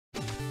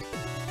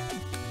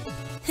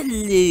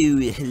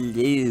Hello,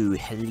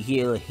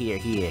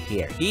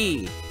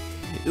 here.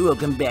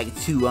 Welcome back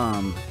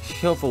to,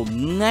 Shovel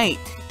Knight,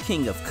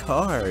 King of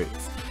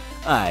Cards.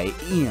 I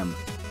am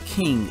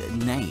King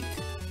Knight.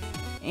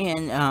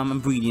 And, I'm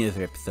bringing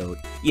another episode.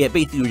 Yeah,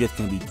 basically we're just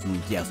gonna be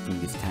doing jousting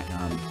this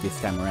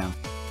time around.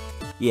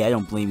 Yeah, I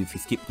don't blame you if you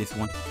skipped this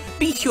one.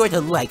 Be sure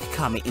to like,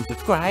 comment, and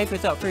subscribe.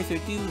 Without further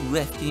ado,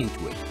 let's get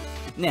into it.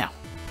 Now,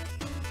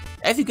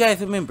 as you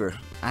guys remember,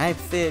 I've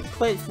said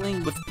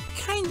Pledgeling was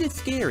kinda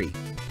scary.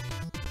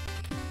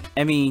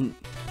 I mean,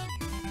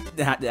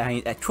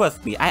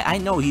 trust me, I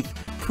know he's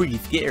pretty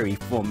scary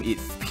from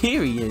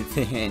experience,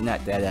 and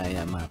not that I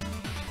am,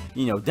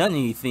 done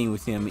anything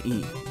with him,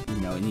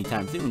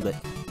 anytime soon, but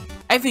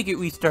I figured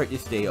we'd start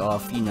this day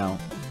off,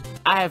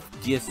 I've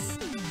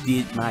just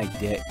did my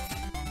deck,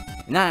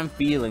 and I'm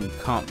feeling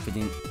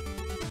confident,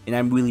 and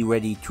I'm really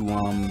ready to,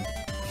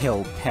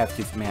 have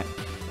this map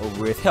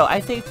over with. Hell, I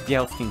saved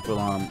jousting for,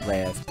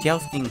 last.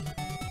 Jousting,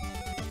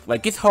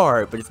 like, it's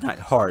hard, but it's not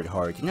hard,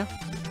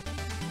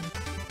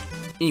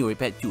 Anyway,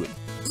 back to it.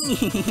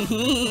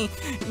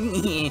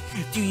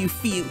 do you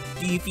feel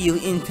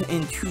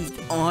intruded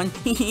on?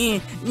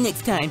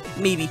 Next time,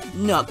 maybe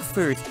knock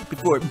first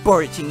before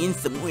barging in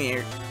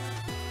somewhere.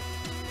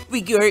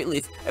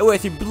 Regardless, I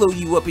want to blow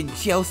you up in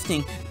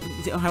jousting.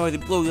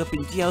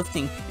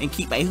 And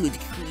keep my hood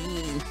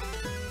clean.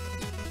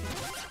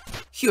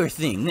 Sure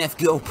thing, let's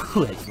go,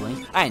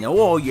 Pledgeling. I know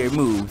all your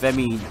moves. I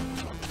mean,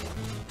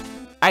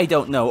 I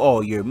don't know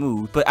all your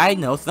moves, but I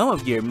know some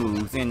of your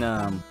moves, and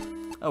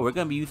oh, we're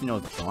gonna be using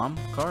those bomb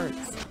cards.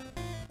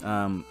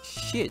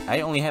 Shit,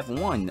 I only have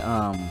one.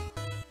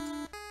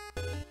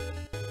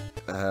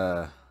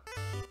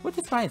 What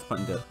does Finance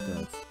button does?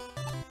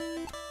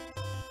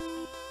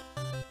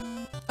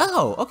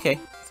 Oh, okay.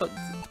 So,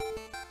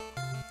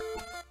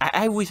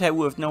 I wish I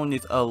would have known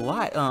this a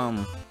lot,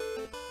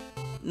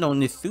 known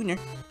this sooner.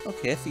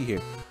 Okay, let's see here.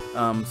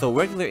 So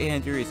regular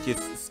ender is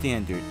just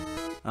standard.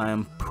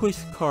 Push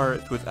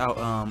cards without,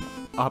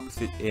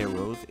 opposite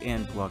arrows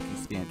and blocking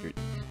standard.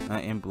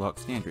 And block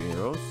standard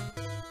arrows.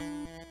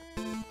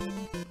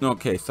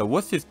 Okay, so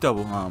what's this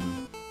double?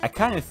 I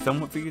kind of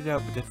somewhat figured it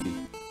out, but let's see.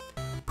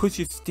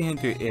 Pushes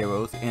standard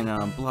arrows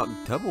and block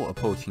double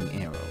opposing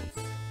arrows.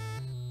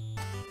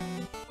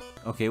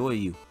 Okay, what are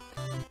you?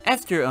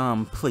 After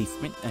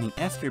placement,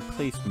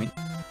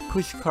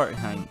 push card.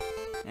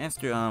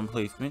 After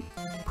placement,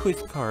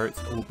 push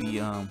cards will be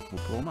we'll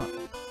pull them up.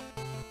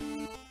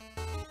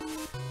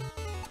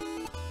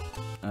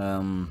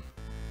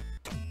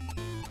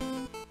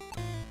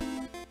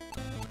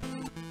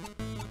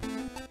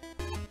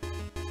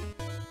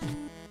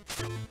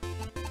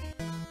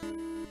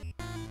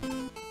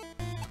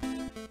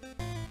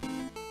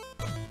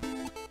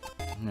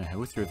 I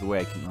wish there was a way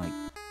I can, like,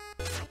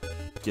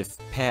 just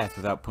pass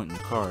without putting the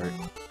card.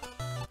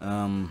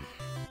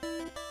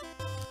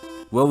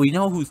 Well, we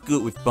know who's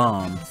good with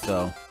bombs,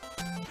 so...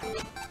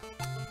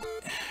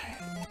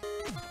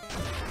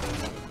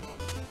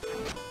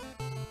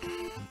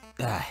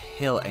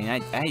 hell,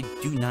 and I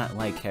do not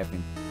like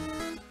having...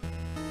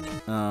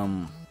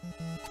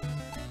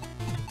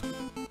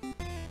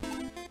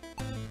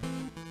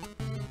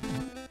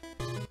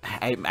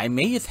 I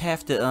may just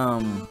have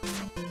to,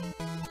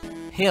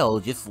 hell,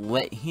 just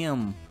let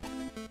him,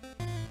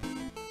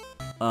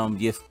 I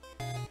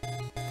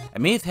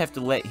may just have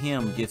to let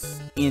him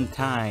just, in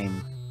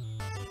time,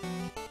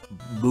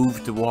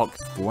 move the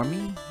walks for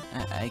me,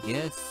 I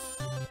guess.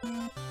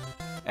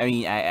 I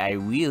mean, I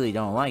really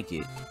don't like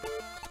it.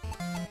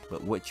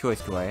 But what choice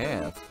do I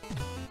have?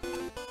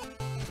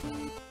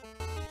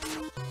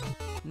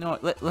 No,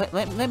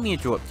 let me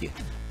interrupt you.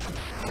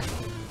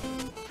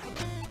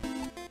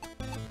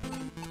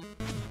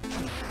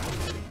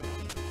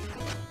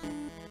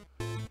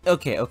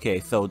 Okay,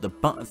 so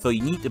so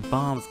you need the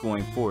bombs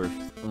going forth,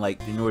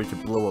 like, in order to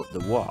blow up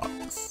the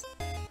walks.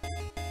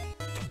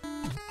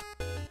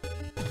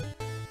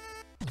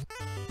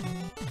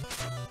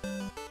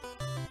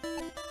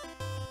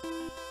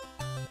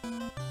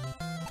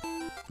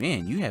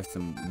 Man, you have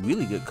some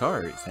really good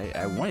cards.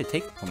 I want to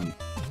take them from you.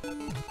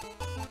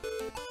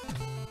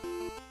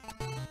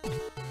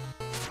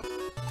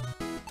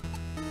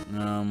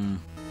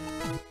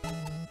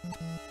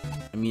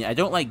 I mean, I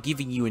don't like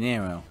giving you an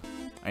arrow.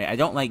 I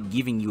don't like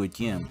giving you a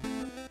gem.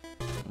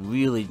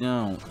 Really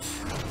don't.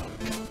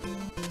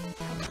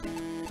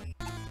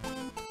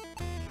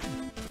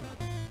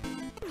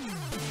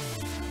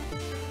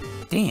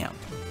 Damn.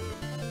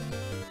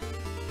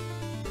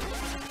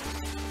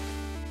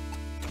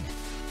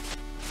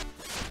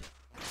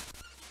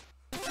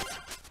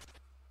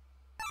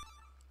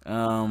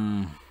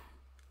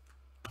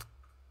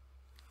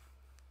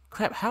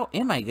 Crap, how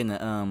am I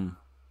gonna,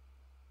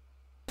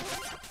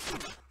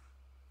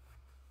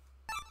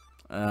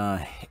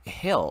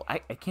 hell, I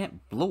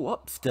can't blow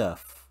up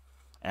stuff.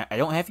 I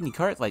don't have any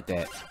cards like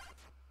that.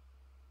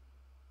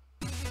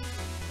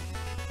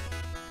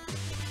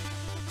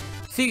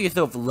 See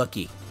yourself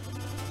lucky.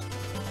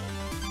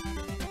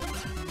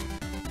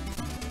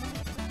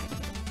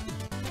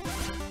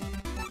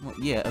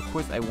 yeah, of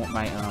course I want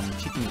my,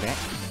 chicken back.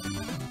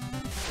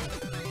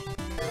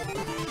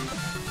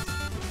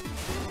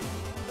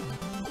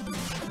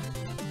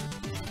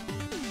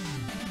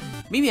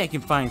 Maybe I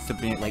can find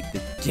something like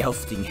the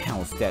jousting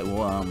house that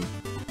will,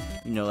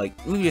 you know, like,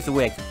 maybe there's a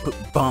way I can put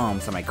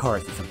bombs on my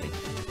cars or something.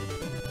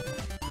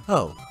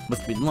 Oh,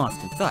 must have been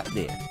lost in thought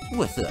there.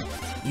 What's up?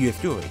 Your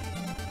story.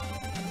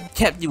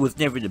 Captain was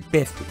never the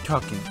best with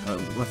talking,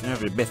 was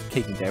never the best with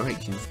taking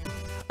directions.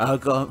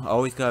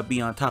 Always gotta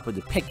be on top of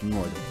the pecking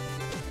order.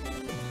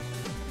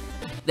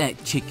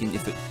 That chicken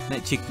is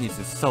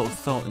a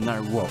salt in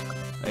our walk.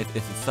 It's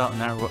a salt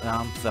in our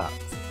socks.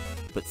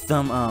 But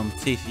some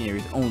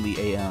stationaries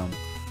only a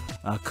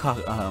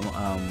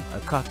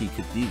coffee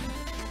could do.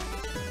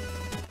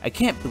 I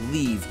can't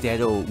believe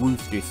that old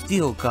rooster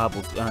still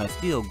grabs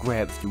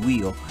the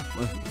wheel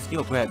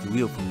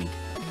from me.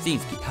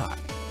 Seems to get hot.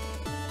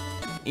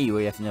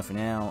 Anyway, that's enough for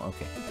now.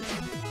 Okay.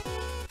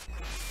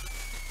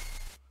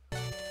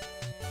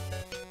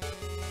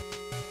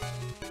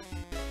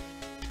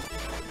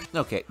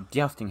 Okay,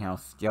 jousting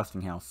house. You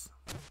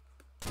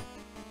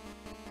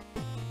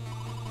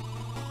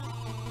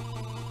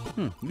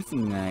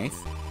seem nice.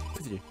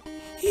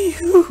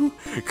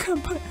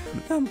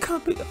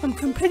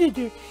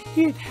 Competitor.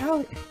 Here's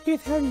Howard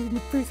in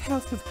the first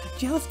house of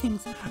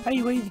joustings. Are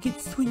you ready to get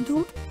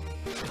swindled?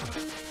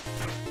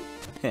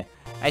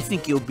 I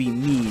think it'll be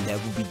me that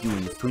will be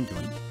doing the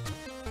swindling.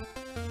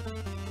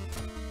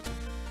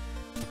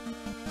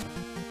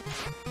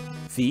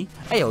 See?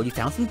 I already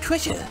found some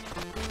treasure!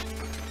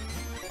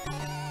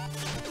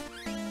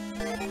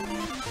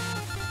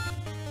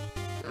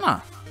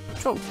 Ah,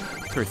 troll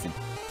person.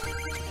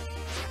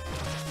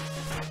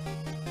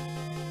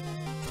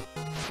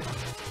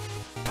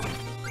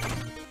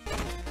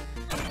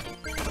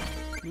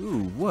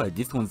 Ooh, what?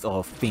 This one's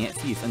all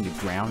fancy, it's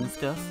underground and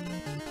stuff?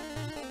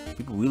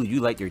 People really do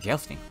like their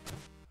jousting.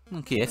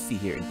 Okay, let's see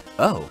here.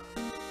 Oh!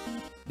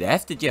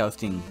 That's the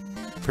jousting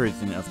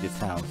person of this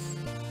house.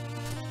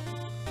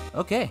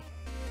 Okay.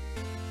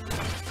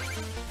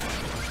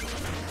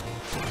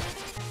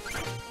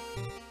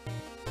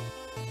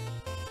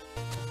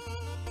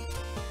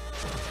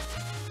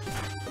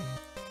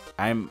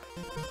 I'm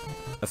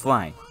a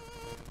flying.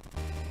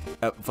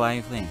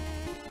 Flying thing.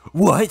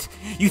 What?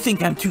 You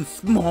think I'm too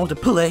small to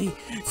play?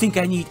 Think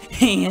I need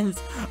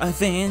hands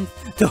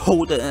to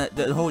hold a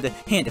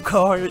hand of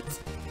cards?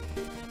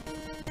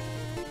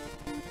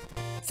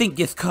 Think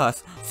just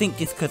cause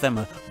I'm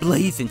a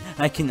blazing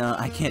I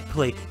can't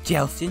play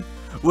jousting?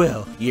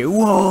 Well, you're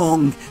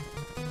wrong.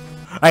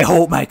 I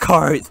hold my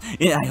cards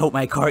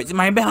in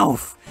my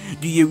mouth.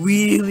 Do you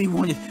really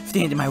want to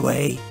stand in my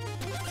way?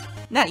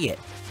 Not yet.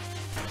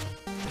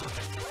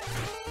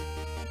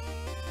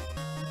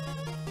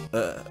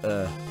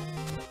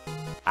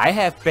 I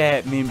have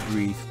bad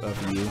memories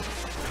of you.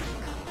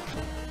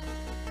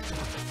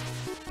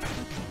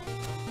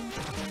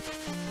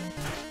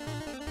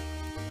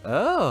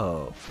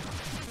 Oh.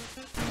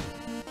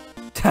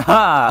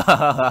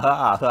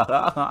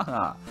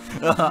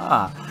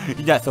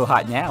 You're not so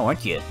hot now,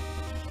 aren't you?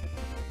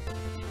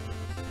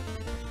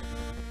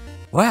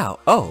 Wow.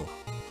 Oh.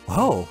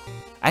 Whoa.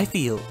 I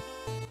feel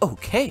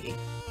okay.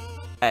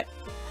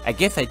 I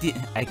guess it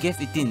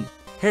didn't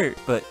hurt,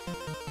 but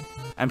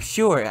I'm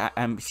sure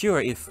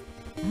if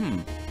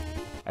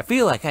I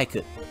feel like I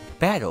could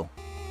battle,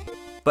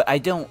 but I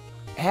don't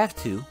have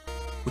to.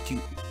 Would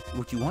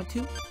you want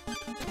to?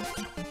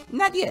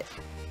 Not yet.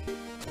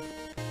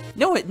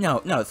 No,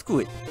 screw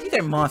it. These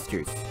are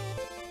monsters.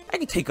 I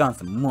can take on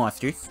some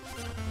monsters.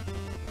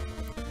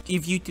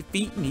 If you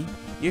defeat me,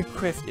 your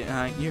crest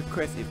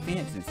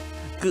advances.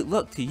 Good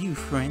luck to you,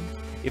 friend.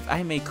 If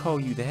I may call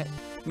you that.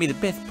 May the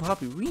best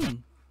Bobby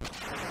reign.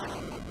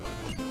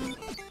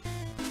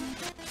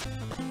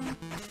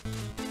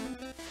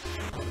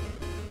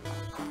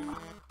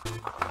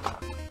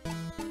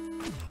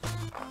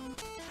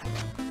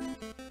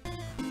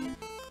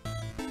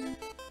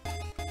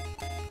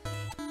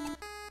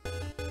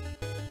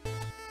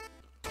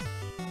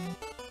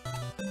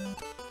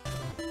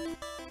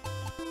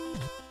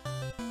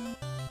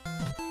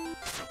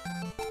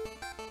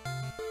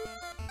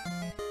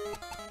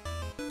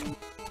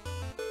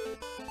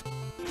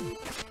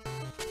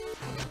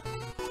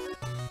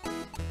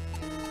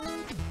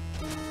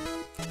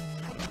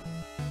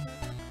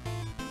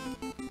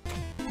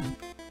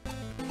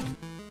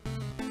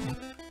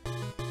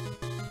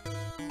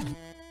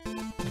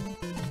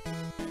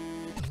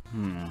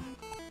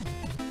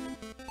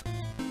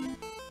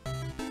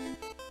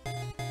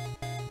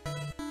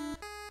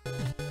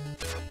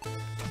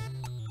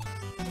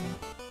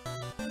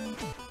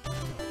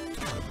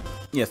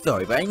 Yeah,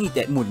 sorry, but I need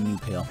that more than you,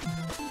 pal.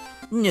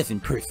 Nothing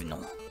personal.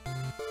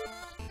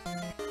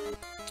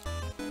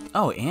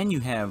 Oh, and you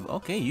have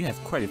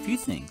quite a few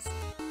things.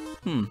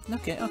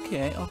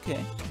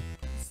 Okay.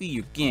 See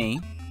your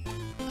game.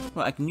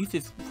 Well, I can use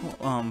this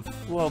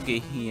froggy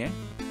here.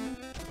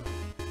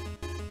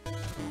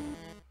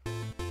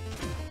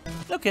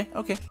 Okay.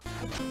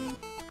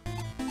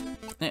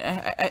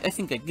 I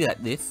think I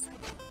got this.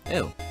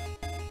 Oh.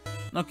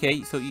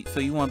 Okay, so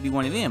you want to be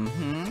one of them,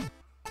 hmm?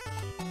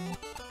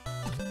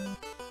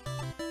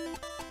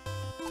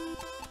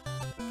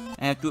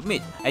 I have to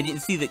admit, I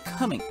didn't see that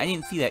coming. I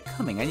didn't see that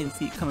coming. I didn't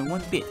see it coming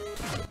one bit.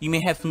 You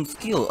may have some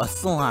skill, a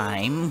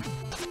slime.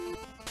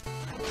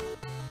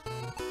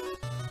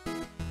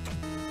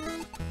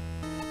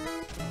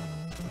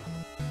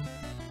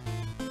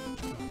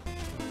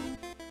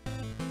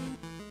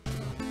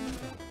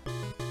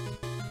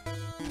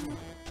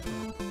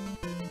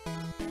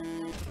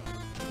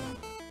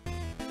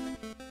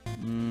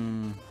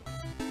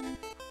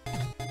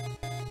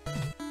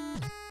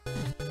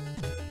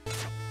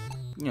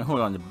 You know,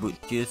 hold on to the bush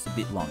just a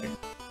bit longer.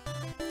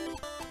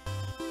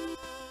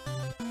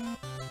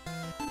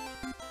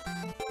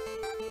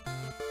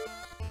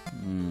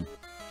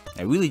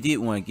 I really did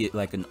want to get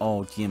like an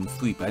all gym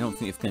sweep. I don't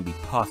think it's gonna be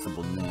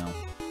possible now.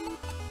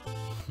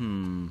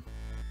 You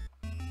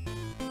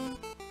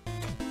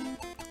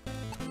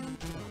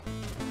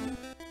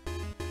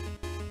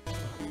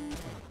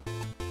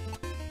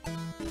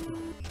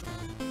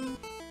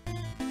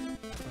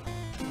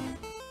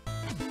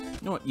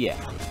know what? Yeah.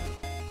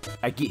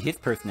 I get his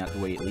person out the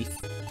way at least.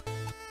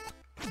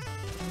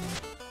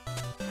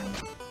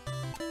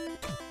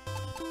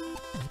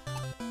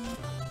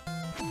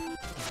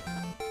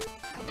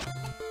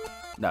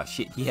 No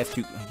shit, he has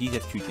two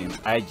gems.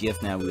 I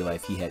just now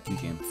realized he had 2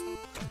 gems.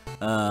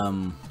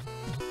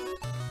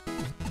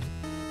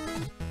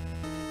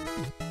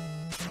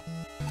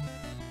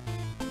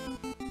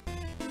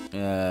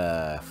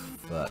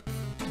 Fuck.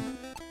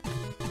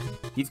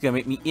 He's gonna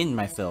make me end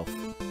myself.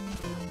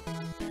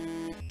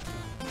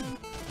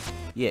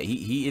 Yeah,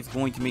 he is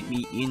going to make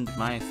me end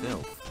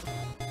myself.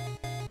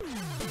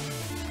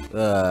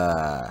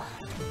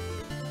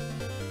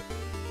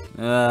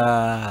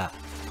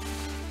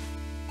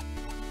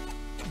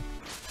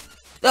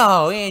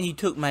 Oh, and he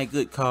took my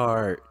good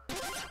card.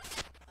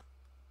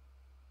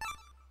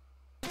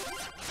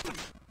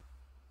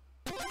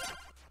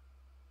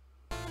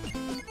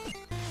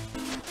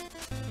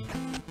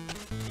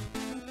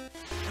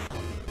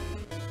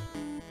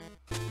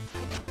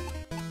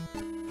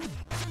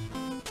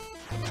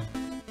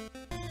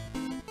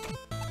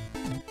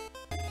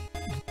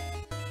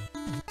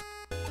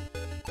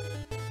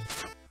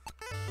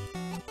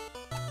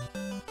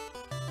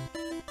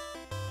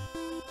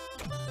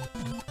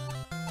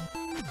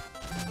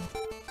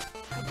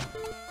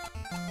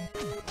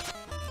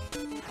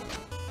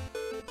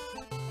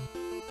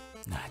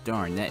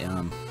 Darn, that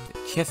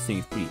chest thing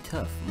is pretty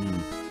tough.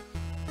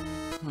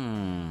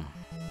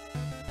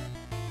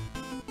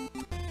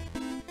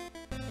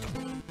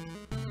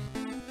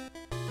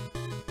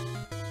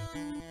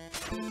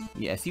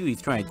 Yeah, I see what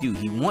he's trying to do.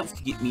 He wants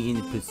to get me in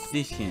a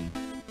position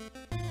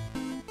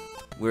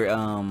where,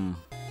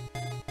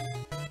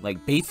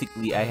 like,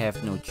 basically I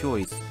have no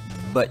choice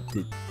but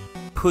to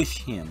push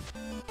him.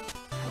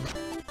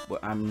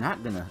 But I'm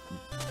not gonna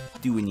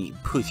do any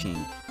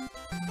pushing.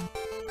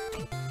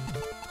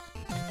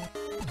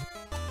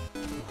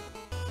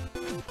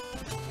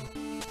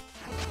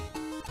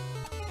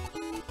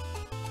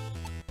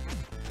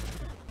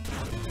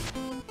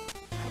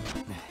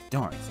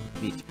 Darn,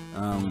 bitch.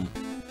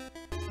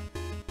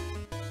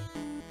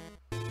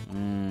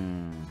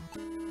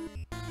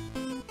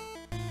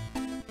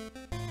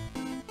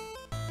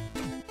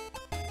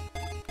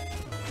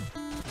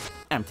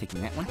 I'm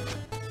taking that one.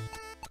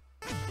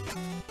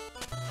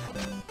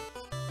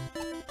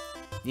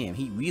 Damn,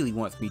 he really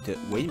wants me to...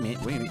 Wait a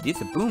minute.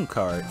 It's a boom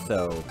card,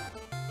 so...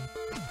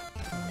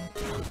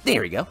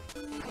 There we go.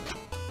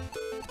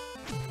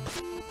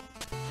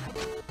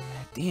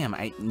 Damn,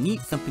 I need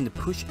something to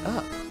push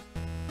up.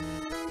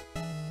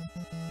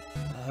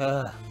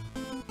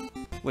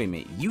 Wait a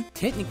minute, you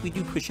technically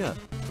do push up.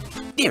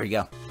 There we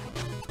go.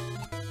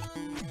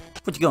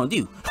 What you gonna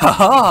do? Ha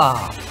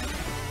ha!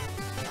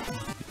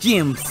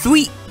 Gym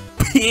sweep!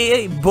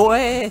 Yeah,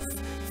 boy!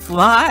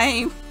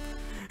 Slime!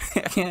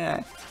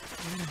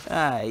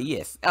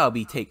 Yes, I'll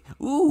be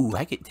Ooh,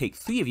 I could take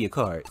 3 of your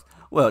cards.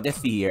 Well, let's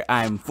see here.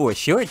 I'm for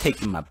sure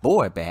taking my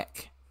boy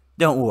back.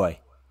 Don't worry.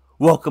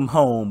 Welcome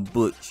home,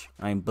 Butch.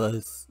 I'm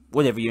Buzz.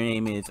 Whatever your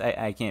name is,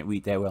 I can't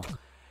read that well.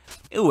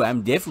 Ooh,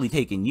 I'm definitely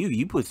taking you.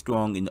 You put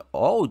strong in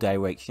all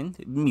directions,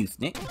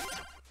 Musnik.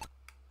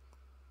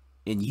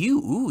 And you,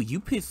 ooh, you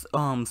put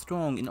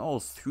strong in all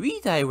 3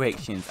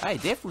 directions. I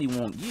definitely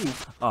want you.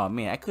 Oh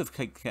man, I could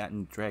have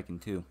gotten Dragon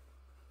too.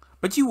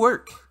 But you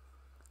work.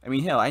 I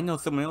mean, hell, I know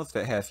someone else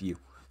that has you.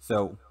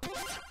 So,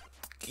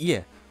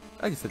 yeah,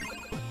 I just said,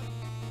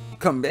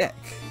 come back.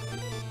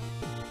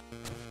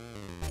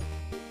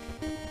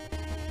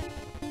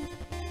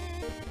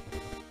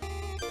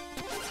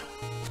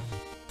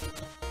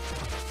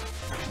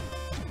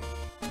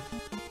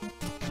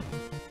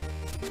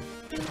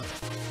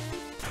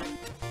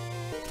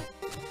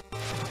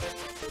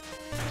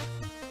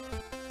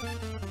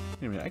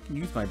 Wait a minute, I can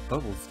use my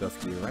bubble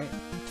stuff here, right?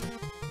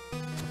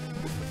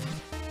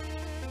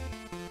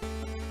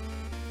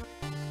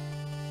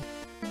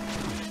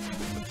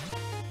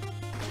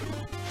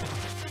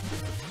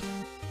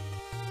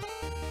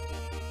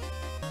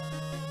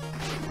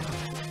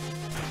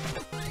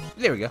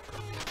 There we go.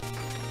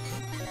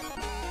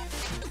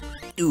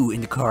 Ooh,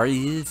 in the car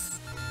is...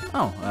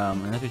 Oh,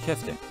 another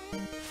chest there.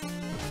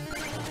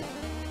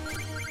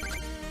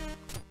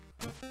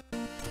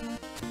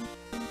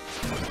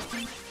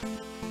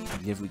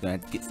 Definitely gonna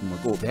have to get some more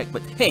gold back,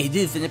 but hey,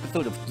 this is an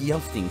episode of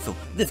jousting, so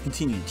let's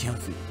continue to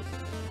joust.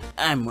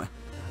 I'm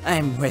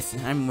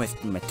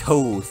resting my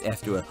toes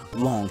after a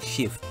long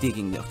shift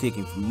digging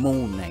for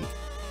Mole Knight.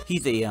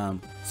 He's a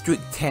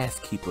strict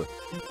task keeper,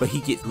 but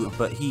he gets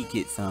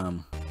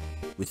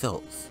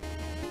results.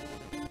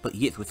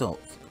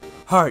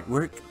 Hard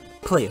work,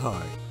 play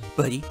hard.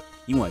 Buddy,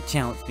 you wanna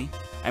challenge me?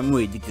 I'm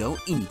ready to go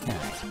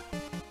anytime.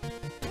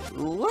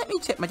 Let me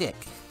check my deck.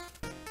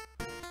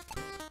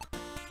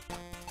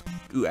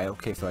 Ooh,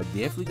 okay, so I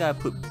definitely gotta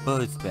put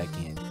Buzz back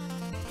in.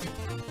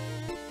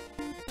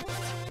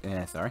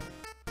 Sorry.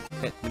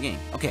 That's the game.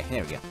 Okay,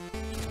 there we go.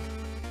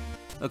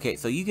 Okay,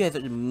 so you guys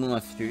are the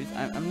monsters.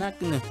 I'm not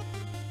gonna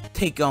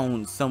take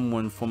on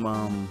someone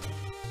from,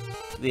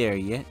 there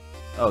yet.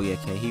 Oh, yeah,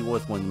 okay, he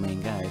was one of the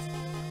main guys.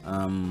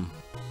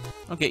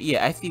 Okay,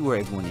 yeah, I see where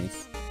everyone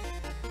is.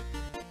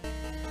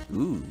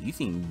 Ooh, you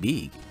seem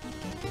big.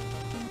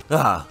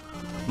 Ah,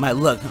 my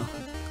luck.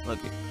 Look,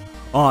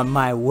 on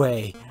my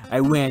way. I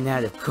ran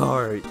out of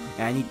cards,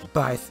 and I need to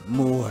buy some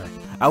more.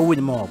 I'll win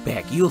them all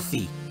back, you'll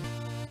see.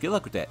 Good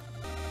luck with that.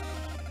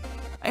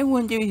 I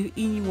wonder if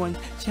anyone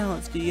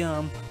challenged the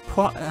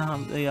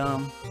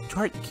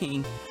Chart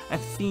King.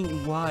 I've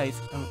seen wise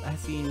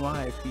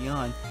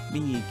beyond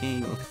many a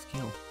game of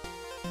skill.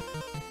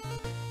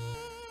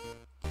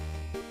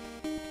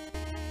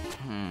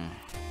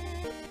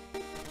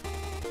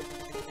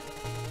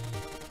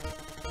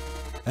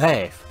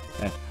 I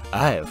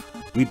have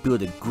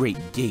rebuilt a great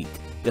gate.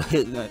 The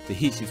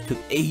hitches took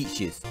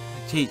ages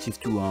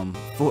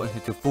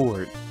to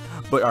forward,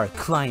 but our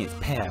client's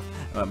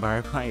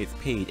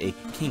paid a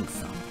king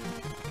sum.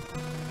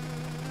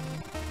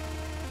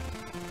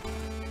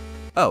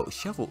 Oh,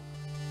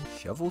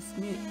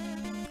 Shovel-smith?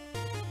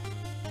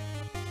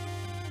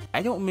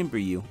 I don't remember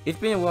you. It's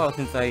been a while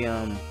since I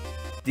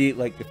did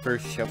like the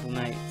first Shovel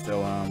Knight,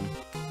 so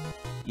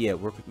yeah,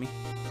 work with me.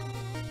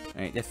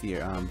 Alright, that's here,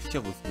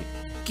 Shovel-smith.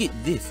 Get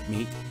this,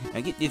 mate. Now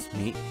get this,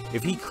 mate.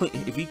 If he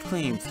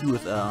claims he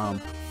was a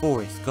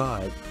forest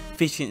god,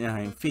 fishing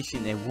and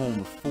roam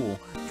with full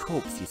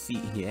tropes, you see,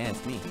 he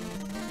asked me.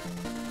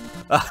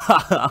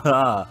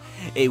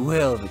 A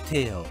whale of a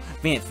tale.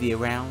 Fancy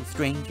around,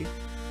 stranger?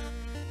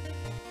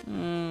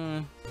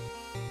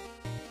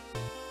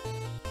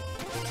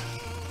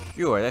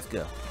 Sure, let's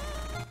go.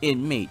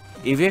 And mate,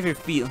 if you ever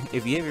feel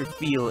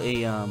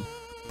a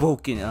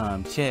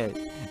broken chest,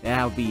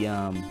 that'll be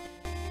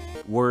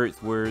words,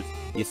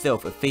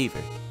 yourself a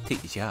favor.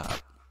 Take the job.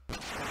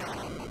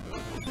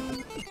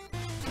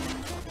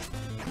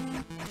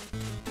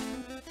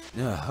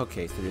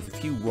 Okay, so there's a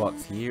few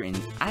walks here, and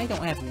I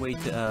don't have a way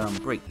to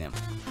break them.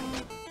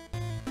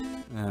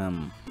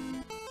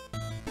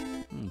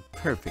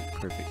 Perfect.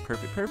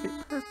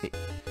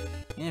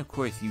 And of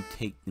course, you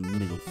take the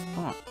middle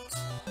spot.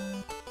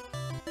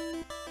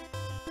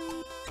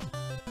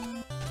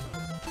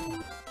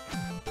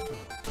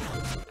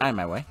 Out of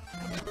my way.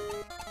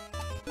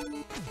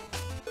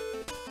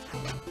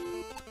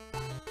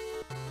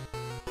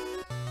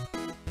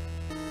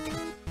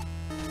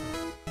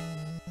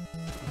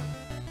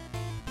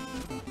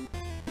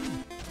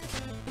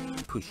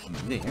 Push you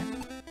there.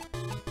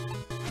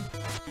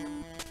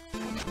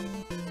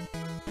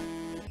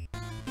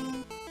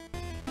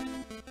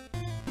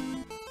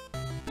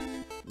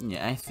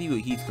 Yeah, I see what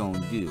he's gonna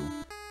do.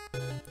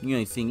 The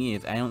only thing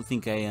is, I don't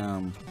think I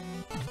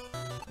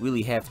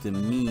really have the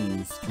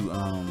means to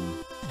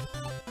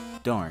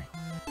darn.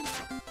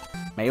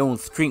 My own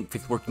strength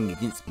is working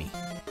against me.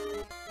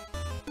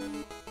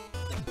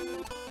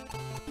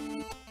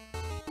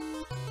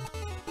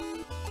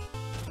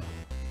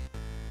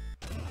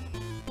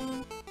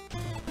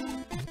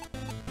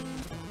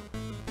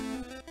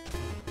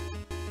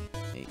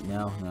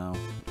 No.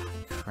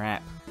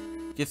 Crap.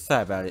 Just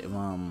sorry about it.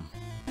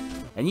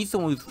 I need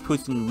someone who's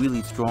pushing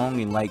really strong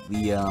in like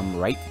the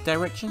right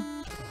direction.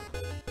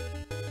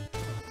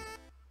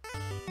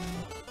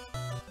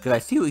 Cause I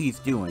see what he's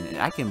doing and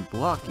I can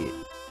block it.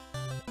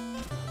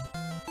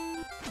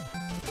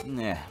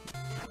 Nah.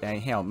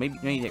 Hell,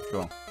 maybe next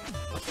roll.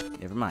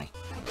 Never mind.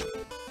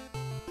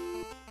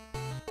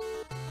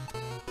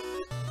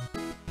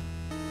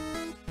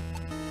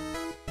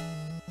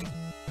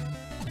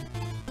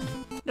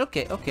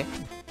 Okay.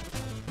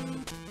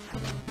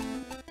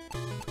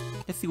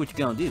 Let's see what you're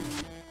gonna do.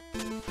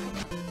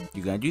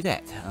 You're gonna do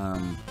that.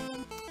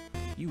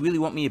 You really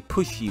want me to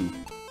push you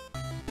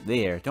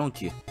there,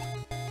 don't you?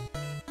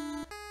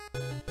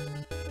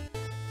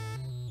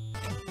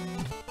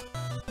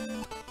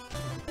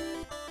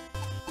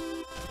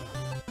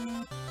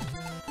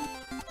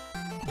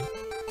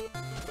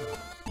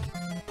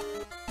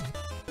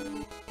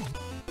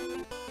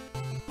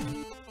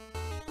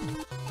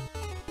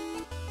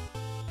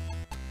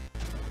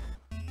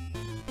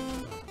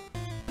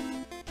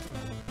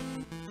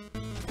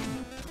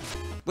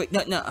 Wait,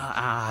 no,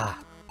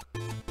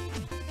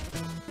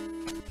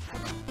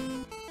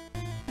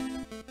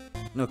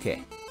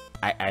 Okay.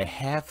 I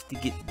have to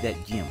get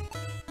that gem.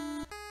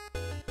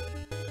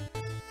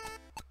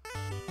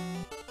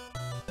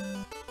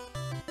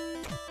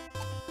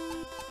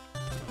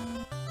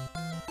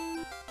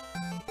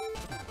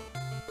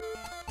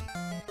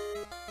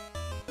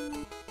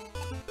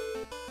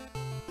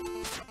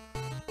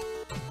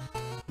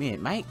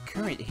 Man, my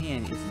current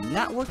hand is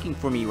not working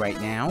for me right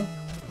now.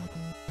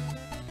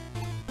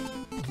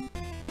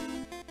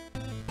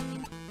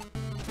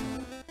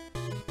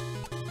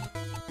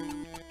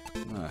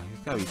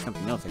 There's gotta be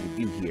something else I could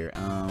do here.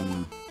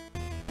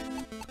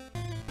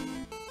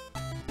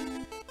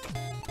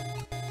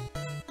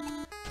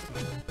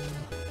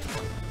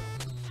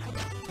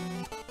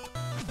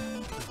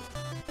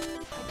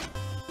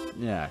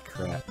 Ah,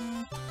 crap.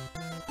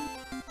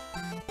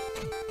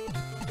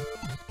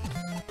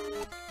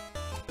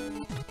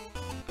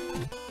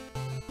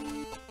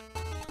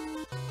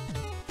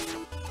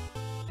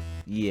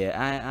 Yeah,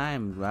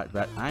 I'm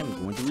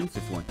going to lose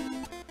this one.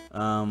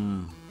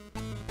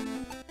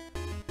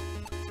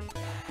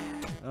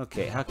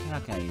 Okay, how can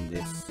I end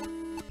this?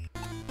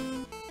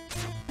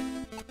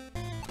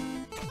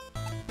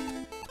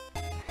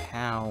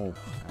 How?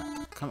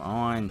 Come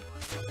on.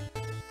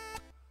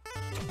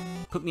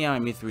 Put me out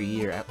of misery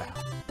here.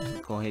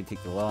 Go ahead and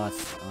take the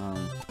loss.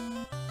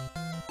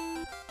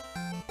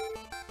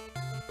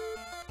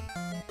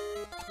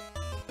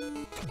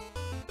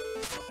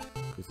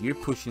 Because you're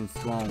pushing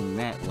strong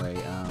that way.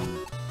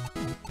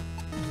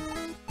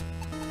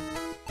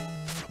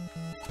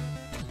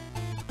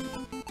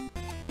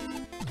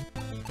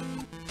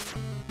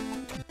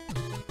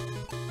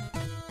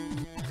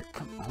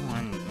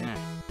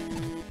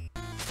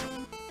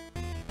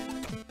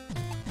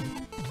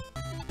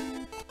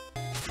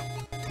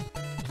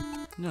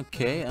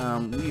 Okay,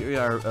 we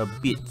are a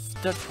bit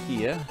stuck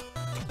here.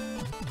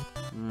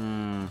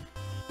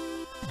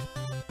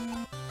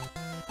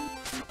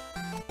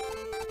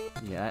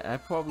 Yeah, I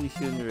probably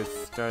shouldn't have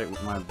started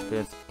with my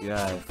best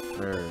guy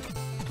first.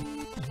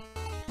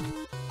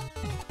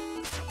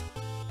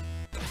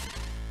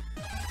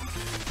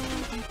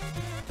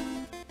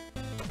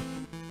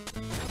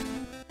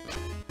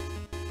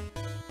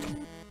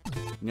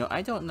 You know,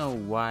 I don't know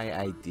why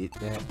I did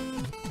that.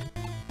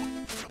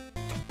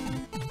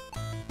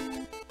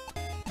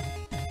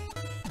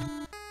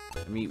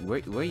 I mean,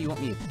 where you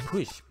want me to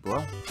push,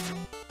 bro?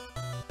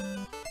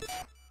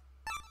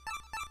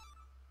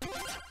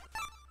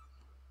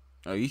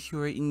 Are you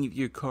sure any of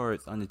your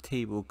cards on the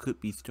table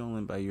could be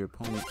stolen by your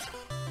opponent?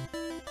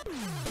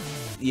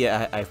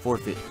 Yeah, I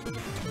forfeit.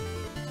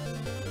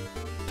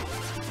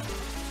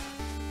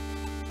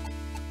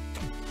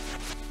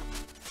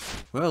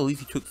 Well, at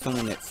least you took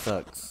someone that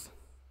sucks.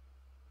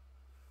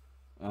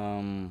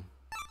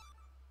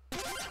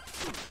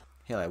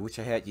 Hell, I wish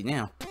I had you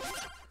now.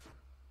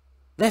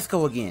 Let's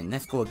go again.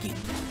 Let's go again.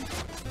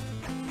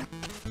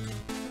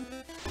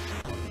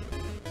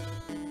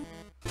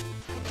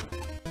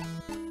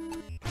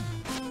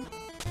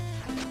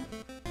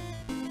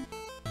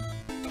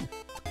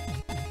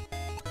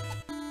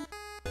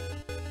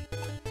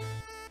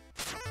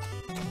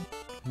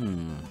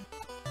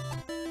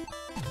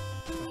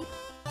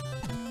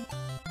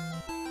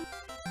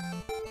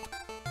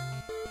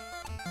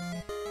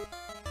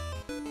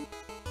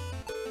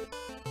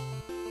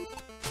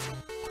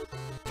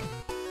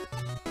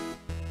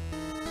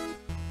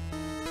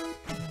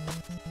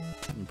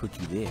 Put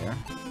you there.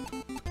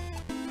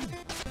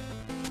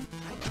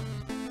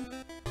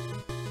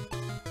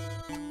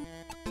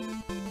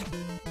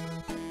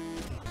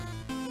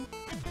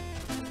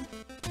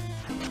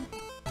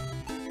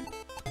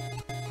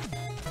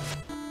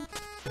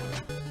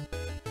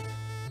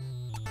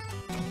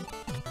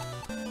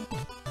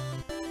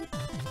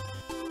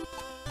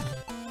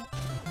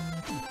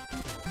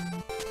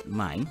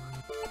 Mine.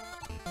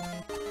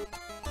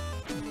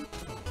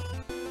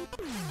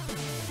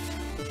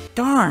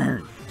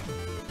 Darn!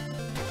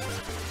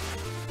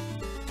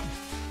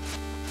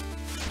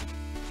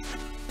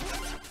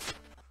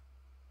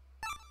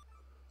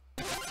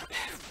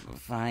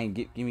 Fine,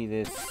 give me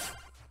this.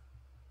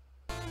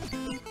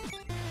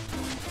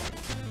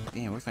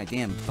 Damn, where's my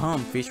damn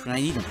bomb fish when I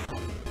need them?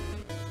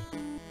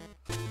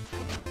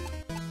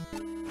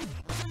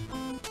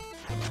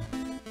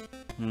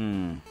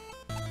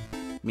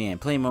 Man,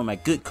 playing all my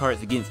good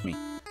cards against me.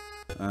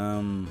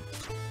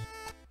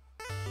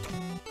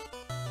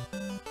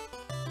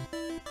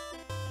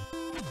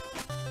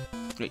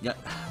 Wait, yeah.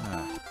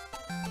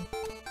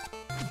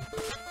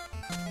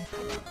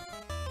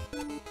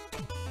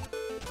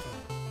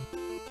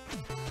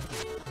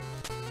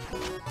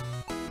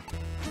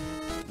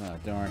 Oh,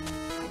 darn.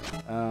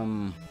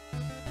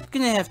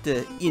 Gonna have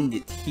to end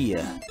it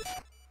here.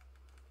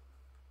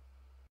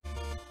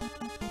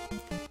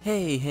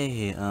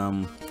 Hey,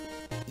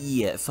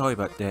 yeah, sorry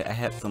about that. I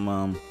had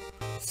some,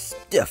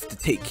 stuff to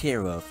take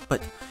care of,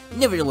 but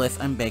nevertheless,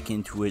 I'm back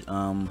into it.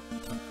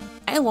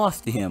 I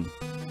lost to him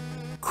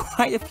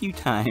quite a few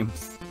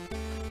times.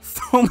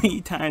 So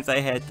many times I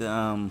had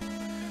to,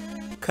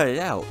 cut it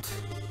out.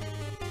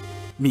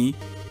 Me?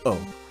 Oh,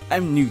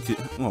 I'm new to,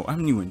 well,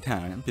 I'm new in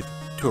town. I'm just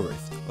a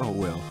tourist. Oh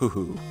well, hoo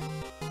hoo.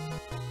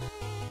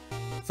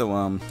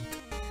 So,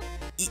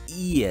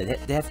 yeah,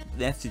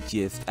 that's the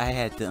gist. I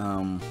had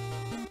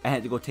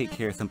to go take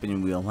care of something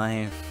in real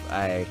life.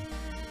 I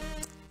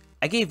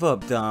gave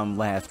up the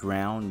last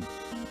round,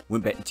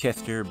 went back to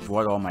Chester,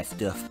 brought all my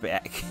stuff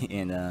back,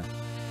 and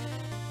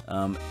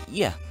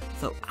yeah.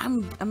 So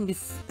I'm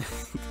just,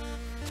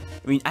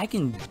 I mean, I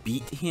can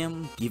beat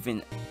him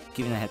given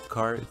I have the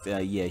cards.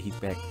 Yeah, he's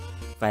back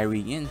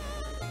firing in.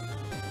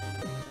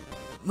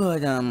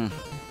 But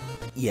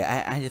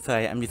yeah, I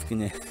decided I'm just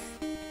gonna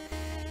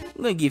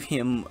give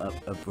him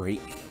a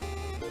break.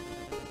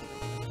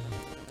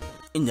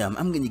 And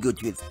I'm gonna go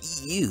to his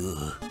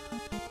EU.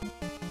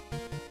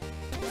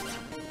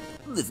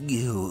 Let's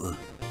go.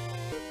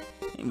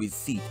 Have a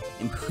seat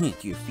and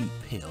plant your feet,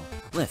 pal.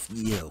 Let's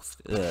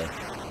joust.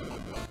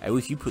 I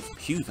wish you put some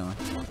shoes on.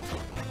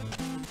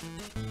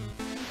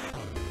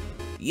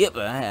 Yep,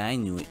 I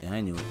knew it.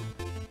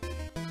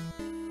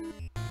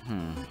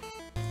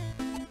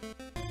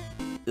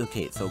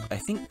 Okay, so I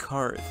think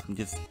cars from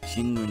just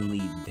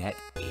genuinely that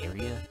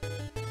area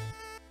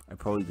are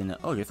probably gonna.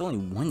 Oh, there's only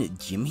one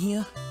gym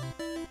here?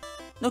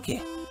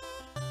 Okay.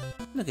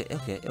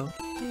 Okay.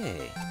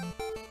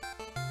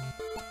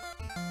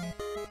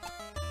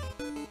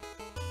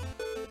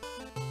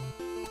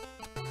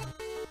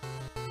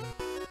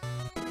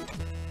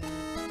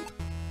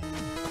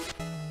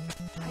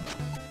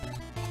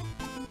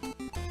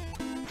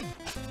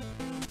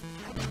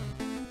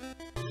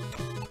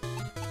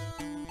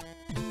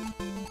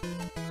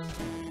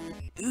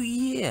 Oh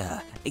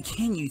yeah, I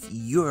can use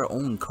your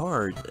own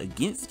card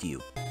against you.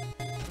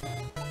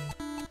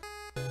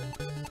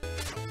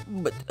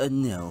 But,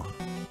 no.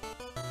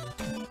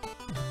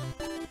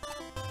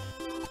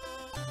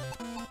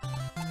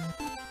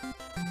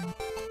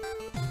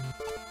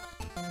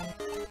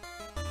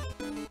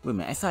 Wait a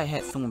minute, I thought I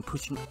had someone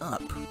pushing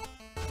up.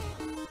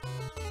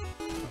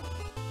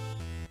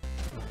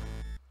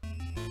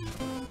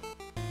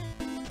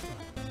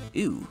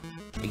 Ooh,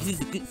 I guess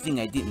it's a good thing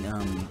I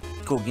didn't,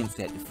 go against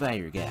that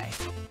fire guy.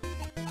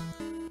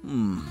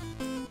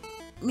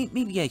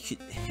 Maybe I should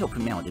help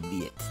him out a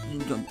bit.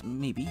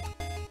 Maybe.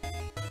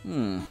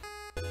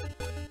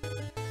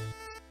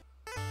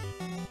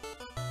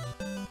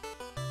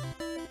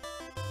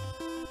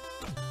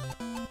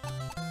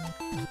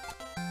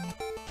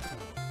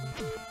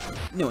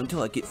 No,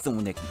 until I get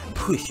someone that can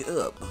push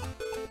up.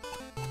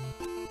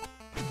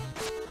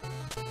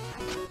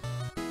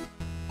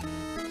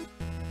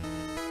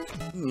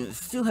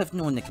 Still have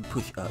no one that can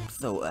push up,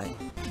 so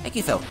I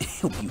guess I'll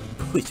help you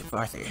push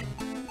farther.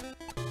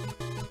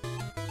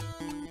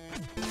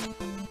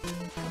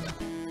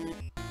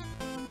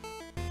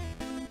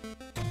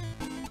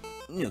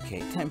 Okay,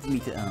 time for me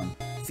to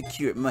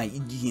secure my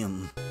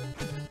gym.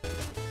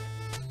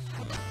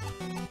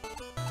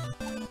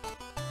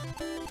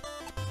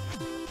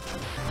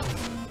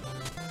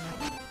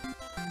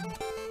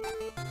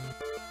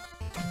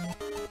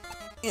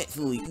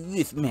 Actually,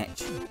 this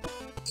match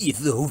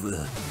is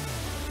over.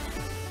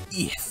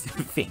 Yes,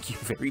 thank you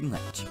very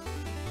much.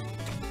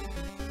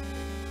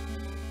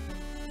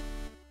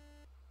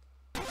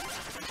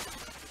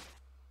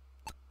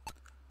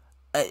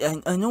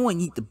 I know I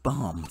need the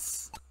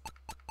bombs,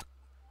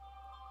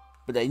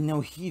 but I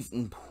know he's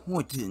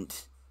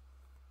important.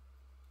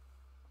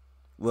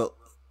 Well,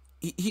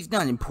 he's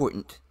not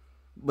important,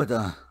 but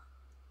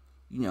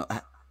you know,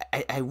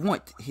 I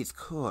want his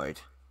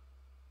card.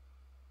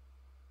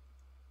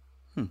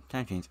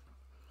 Time change.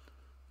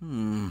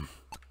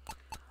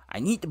 I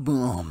need the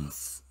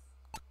bombs,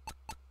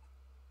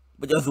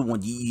 but I also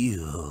want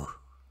you.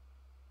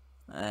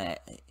 I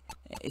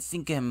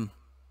think I'm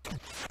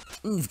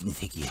just gonna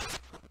take you.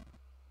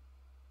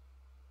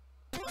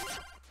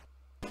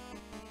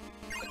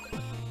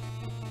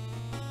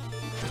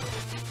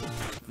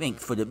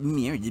 Thanks for the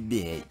mirrored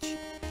badge.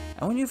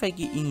 I wonder if I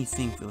get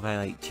anything if I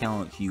like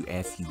challenge you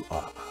as you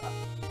are.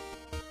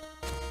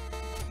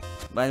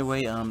 By the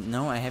way,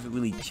 no, I haven't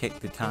really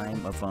checked the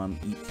time of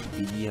each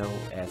video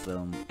as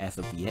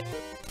of yet.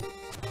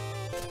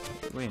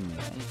 Wait a minute,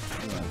 I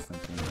just realized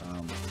something.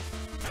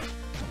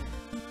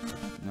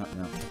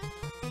 No.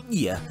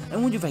 Yeah, I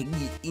wonder if I can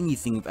get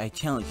anything if I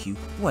challenge you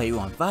while you're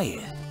on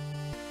fire.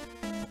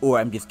 Or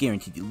I'm just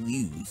guaranteed to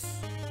lose.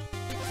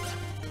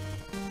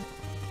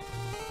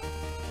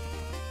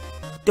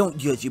 Don't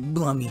judge your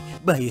blummy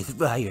by his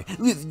fire.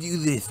 Let's do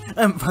this.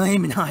 I'm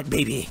flaming hot,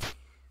 baby.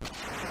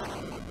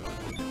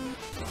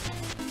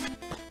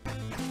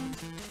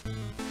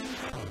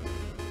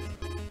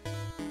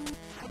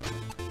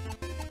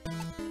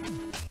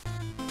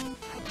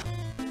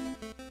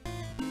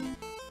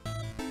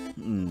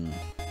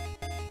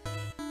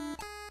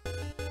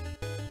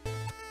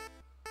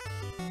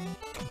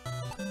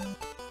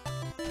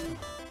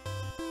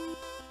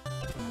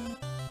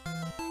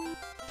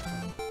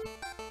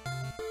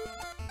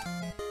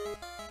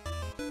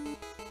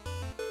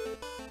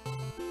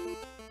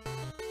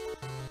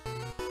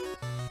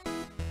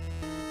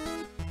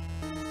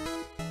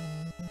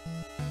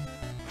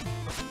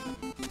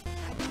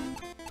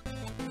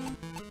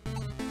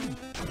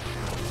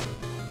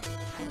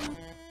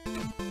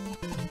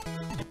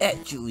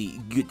 Actually,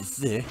 good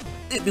sir,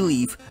 I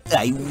believe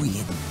I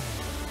win.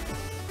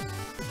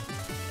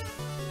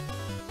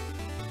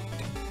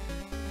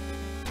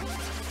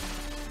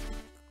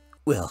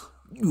 Well,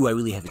 do I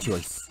really have a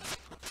choice?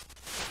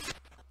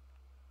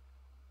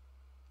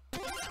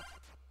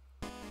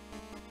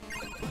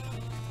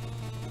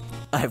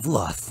 I've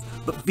lost,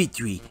 but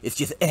victory is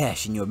just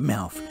ash in your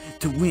mouth.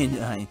 To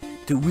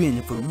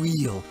win for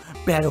real,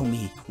 battle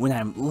me when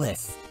I'm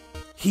less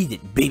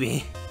heated,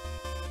 baby.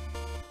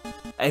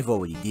 I've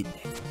already did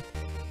that.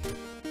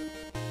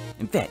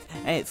 In fact,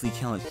 I actually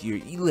challenged your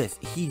less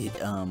heated,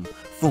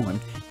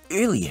 form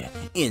earlier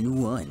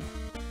and won.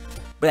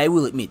 But I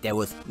will admit that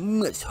was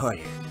much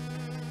harder.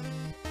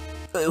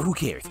 Who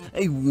cares?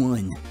 I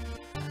won.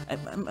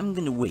 I'm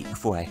gonna wait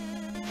before I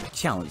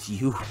challenge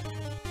you.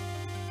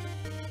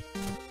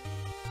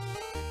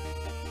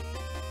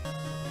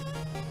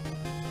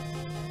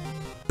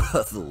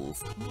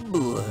 Puzzles.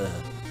 Blah.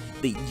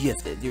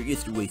 They're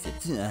just a waste of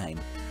time.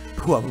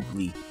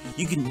 Probably,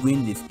 you can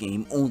win this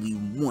game only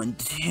one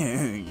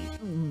turn.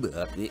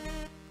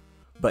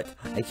 But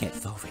I can't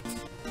solve it.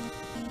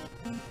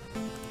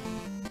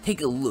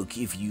 Take a look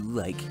if you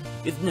like.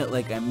 It's not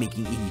like I'm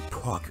making any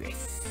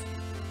progress.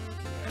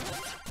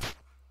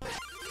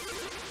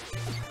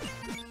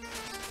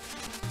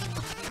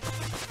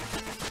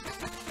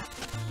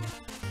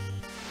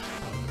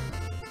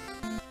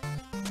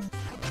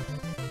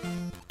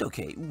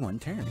 Okay, one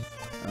turn.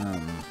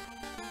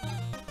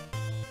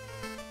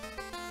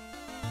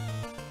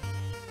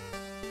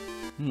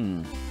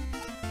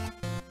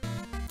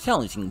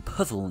 Challenging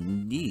puzzle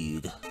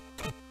indeed.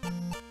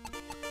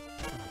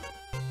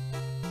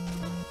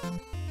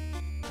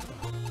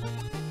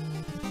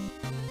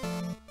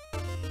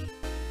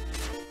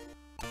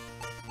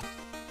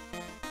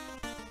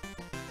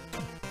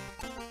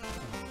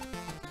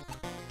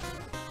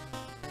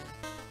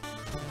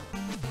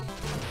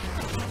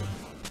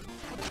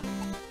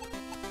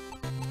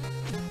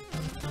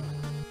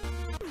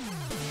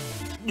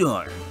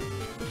 Darn.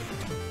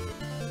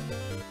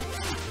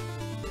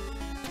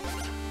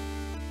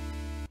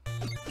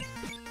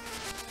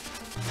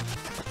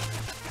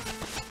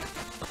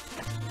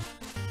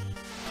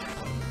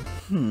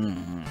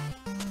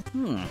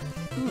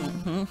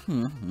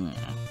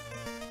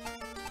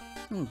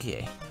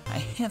 Okay, I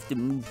have to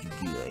move you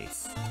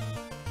guys.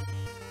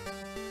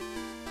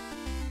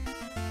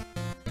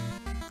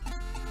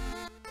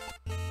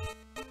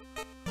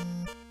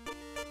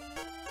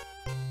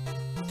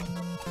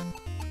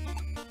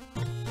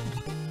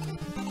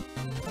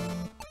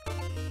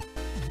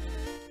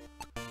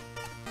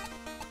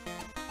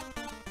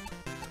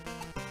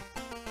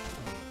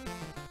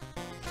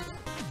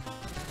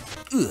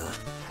 Ugh.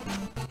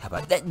 How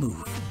about that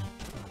move?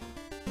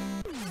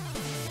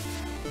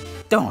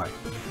 Darn.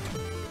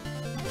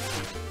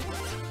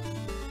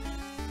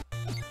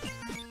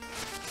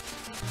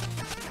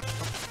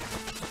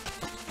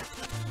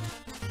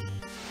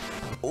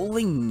 All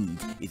I need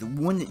is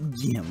one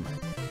gem.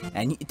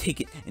 I need to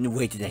take it in the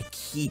way that I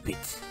keep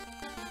it.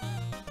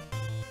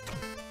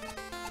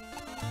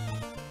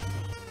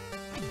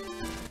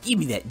 Give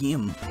me that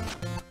gem.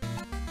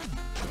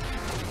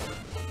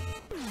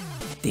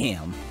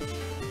 Damn.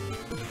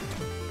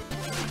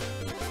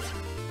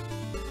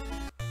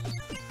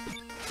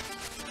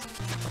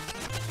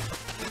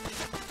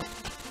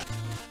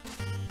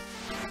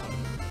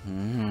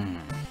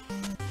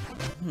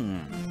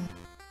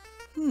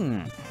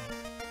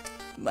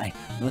 I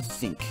must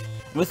think.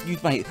 I must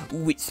use my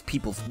witch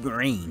people's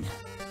brain.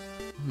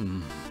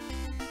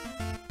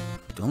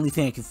 The only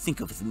thing I can think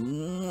of is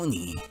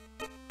money.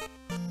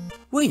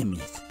 Wait a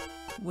minute.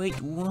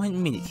 Wait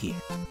 1 minute here.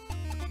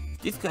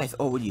 This guy's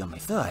already on my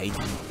side.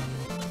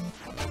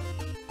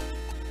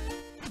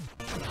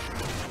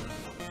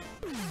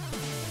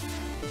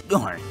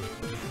 Darn.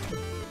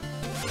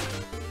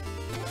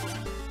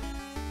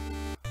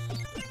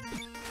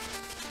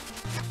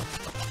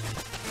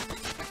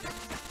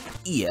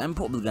 Yeah, I'm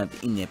probably gonna have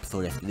to end the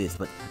episode after this,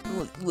 but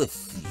let's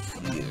see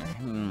here.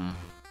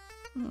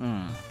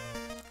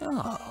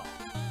 Oh.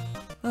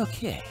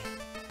 Okay.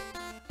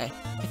 I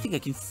think I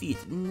can see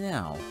it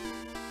now.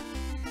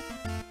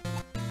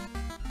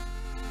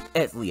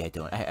 Actually, I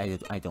don't.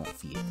 I don't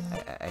see it.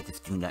 I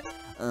just do not.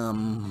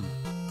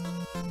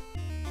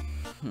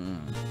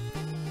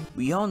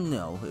 We all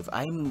know if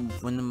I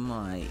move one of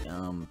my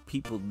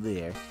people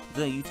there, I'm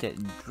gonna use that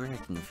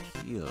dragon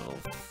shield.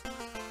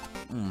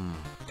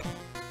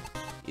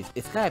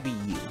 It's gotta be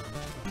you.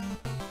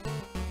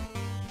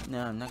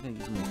 No, I'm not gonna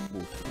give him a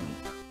full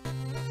sweep.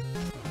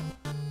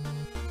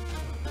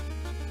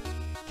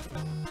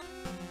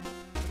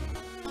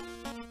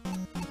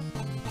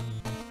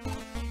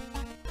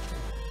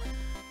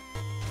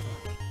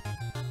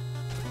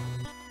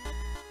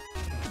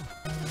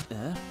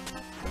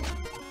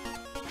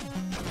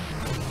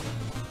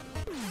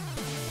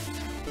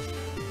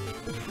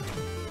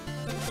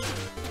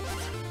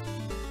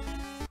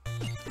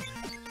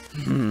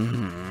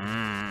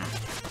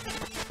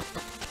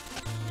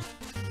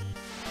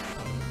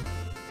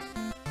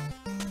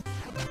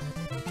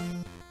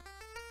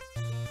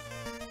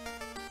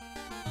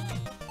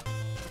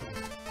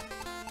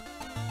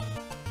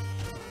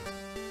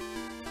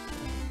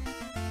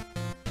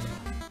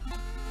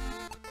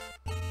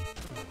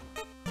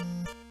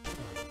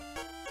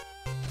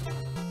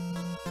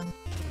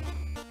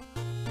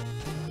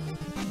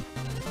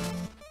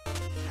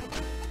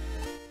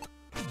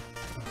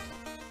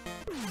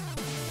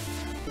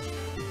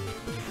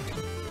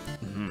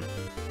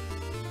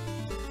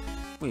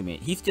 Wait a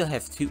minute, he still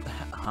has two,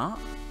 huh?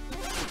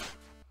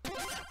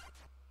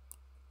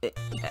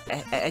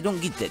 I don't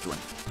get that one.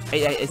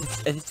 I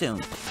just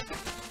don't.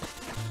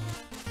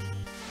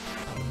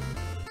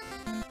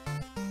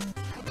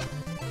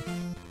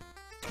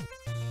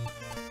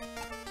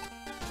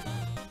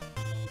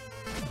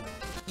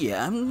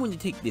 Yeah, I'm going to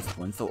take this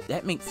one, so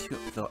that makes sure,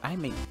 so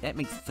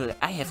that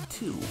I have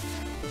two.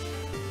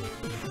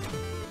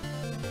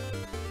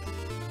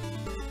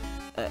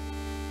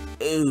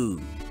 Oh.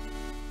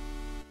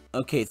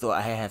 Okay, so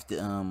I have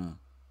to,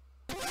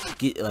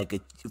 get like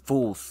a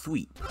full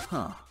sweep,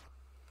 huh?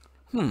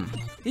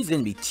 This is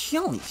gonna be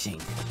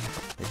challenging.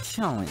 A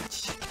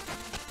challenge.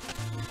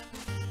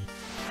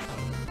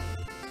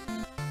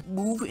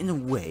 Move in a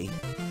way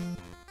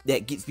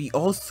that gets me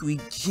all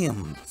sweet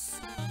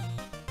gems.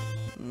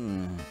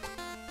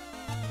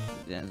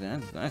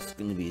 That's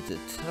gonna be a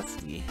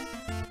toughie.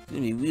 It's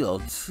gonna be real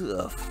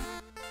tough.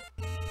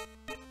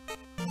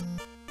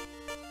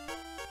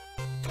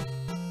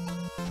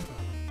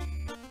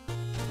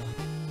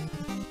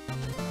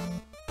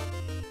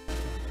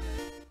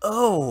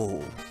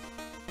 Oh!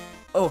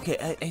 Okay,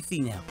 I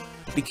see now.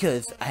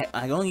 Because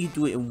I only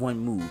do it in one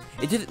move.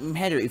 It doesn't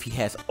matter if he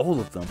has all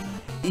of them.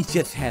 He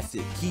just has to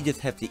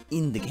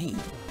end the game.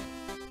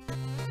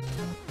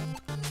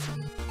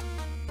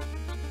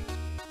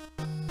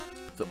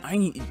 So I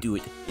need to do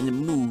it in a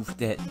move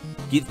that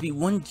gives me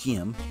one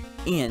gem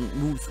and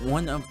moves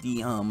one of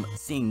the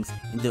things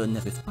into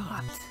another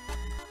spot.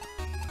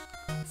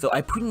 So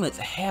I pretty much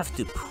have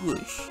to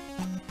push.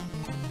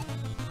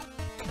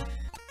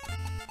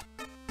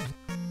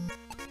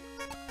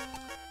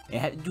 I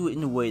have to do it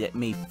in a way that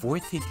may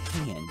force his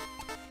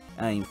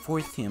hand,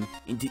 force him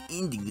into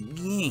ending the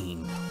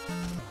game.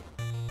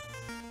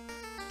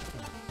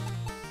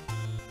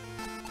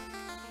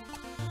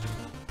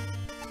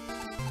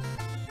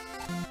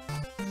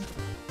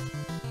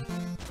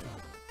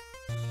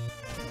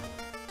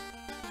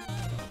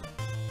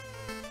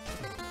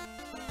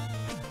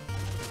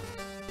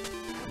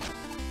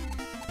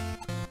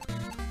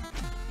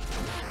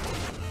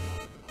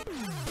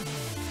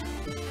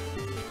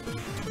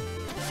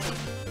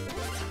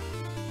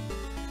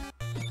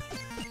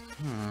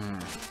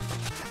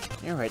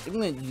 Alright, I'm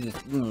gonna do this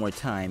one more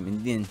time,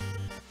 and then,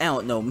 I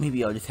don't know,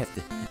 maybe I'll just have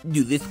to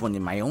do this one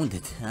in my own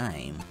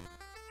time.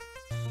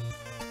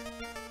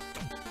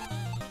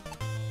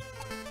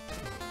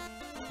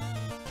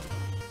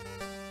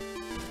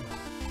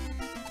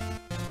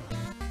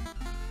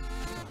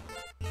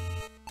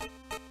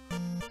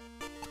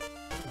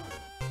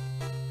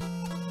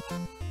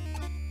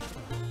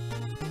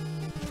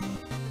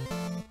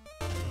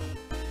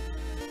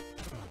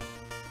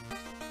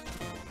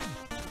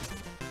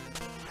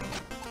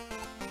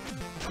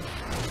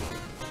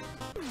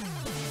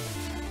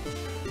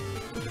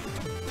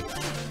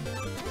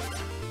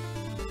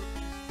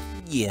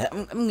 Yeah,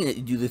 I'm gonna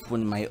do this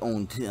one in my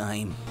own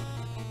time.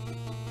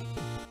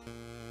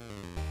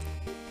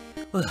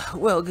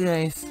 Well,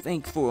 guys,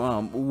 thanks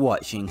for,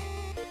 watching.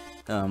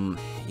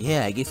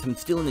 Yeah, I guess I'm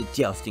still in the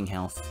jousting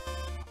house.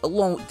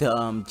 Along with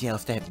the,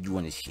 joust, I have to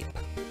join a ship.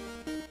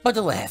 But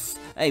alas,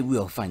 I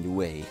will find a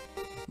way.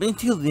 But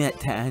until that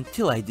time,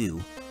 until I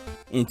do,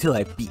 and until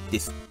I beat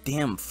this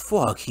damn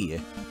frog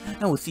here,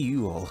 I will see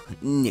you all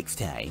next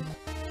time.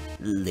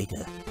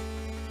 Later.